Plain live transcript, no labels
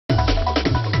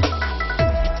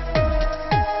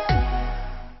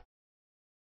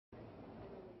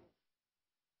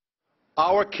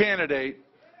our candidate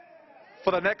for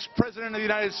the next president of the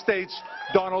United States,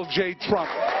 Donald J. Trump.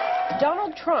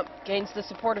 Donald Trump gains the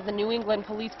support of the New England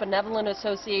Police Benevolent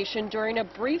Association during a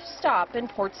brief stop in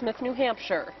Portsmouth, New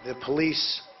Hampshire. The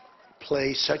police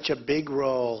play such a big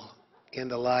role in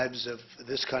the lives of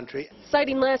this country.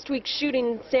 Citing last week's shooting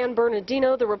in San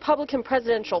Bernardino, the Republican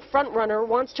presidential frontrunner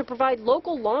wants to provide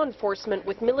local law enforcement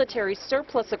with military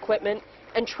surplus equipment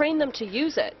and train them to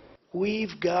use it.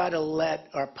 We've got to let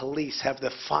our police have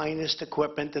the finest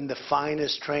equipment and the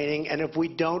finest training, and if we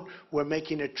don't, we're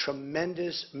making a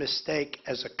tremendous mistake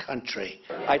as a country.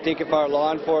 I think if our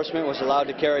law enforcement was allowed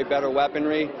to carry better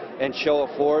weaponry and show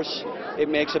of force, it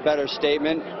makes a better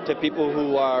statement to people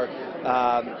who are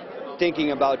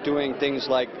thinking about doing things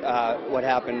like what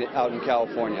happened out in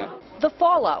California. The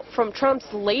fallout from Trump's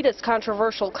latest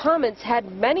controversial comments had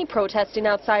many protesting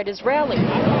outside his rally.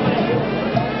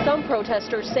 Some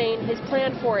protesters saying his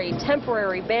plan for a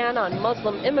temporary ban on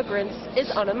Muslim immigrants is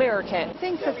un-American. I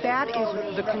think that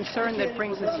is the concern that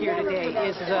brings us here today,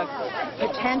 is the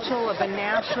potential of a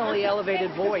nationally elevated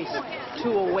voice to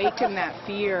awaken that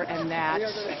fear and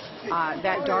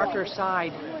that darker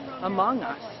side among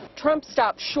us. Trump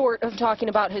stopped short of talking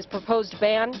about his proposed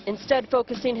ban, instead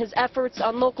focusing his efforts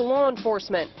on local law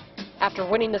enforcement. After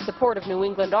winning the support of New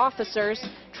England officers,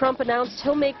 Trump announced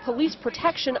he'll make police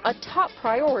protection a top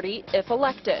priority if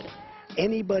elected.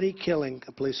 Anybody killing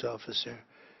a police officer,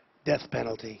 death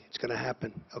penalty. It's going to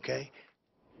happen, okay?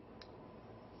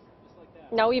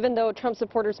 Now, even though Trump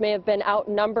supporters may have been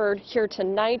outnumbered here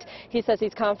tonight, he says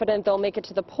he's confident they'll make it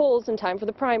to the polls in time for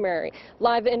the primary.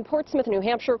 Live in Portsmouth, New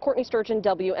Hampshire, Courtney Sturgeon,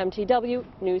 WMTW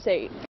News 8.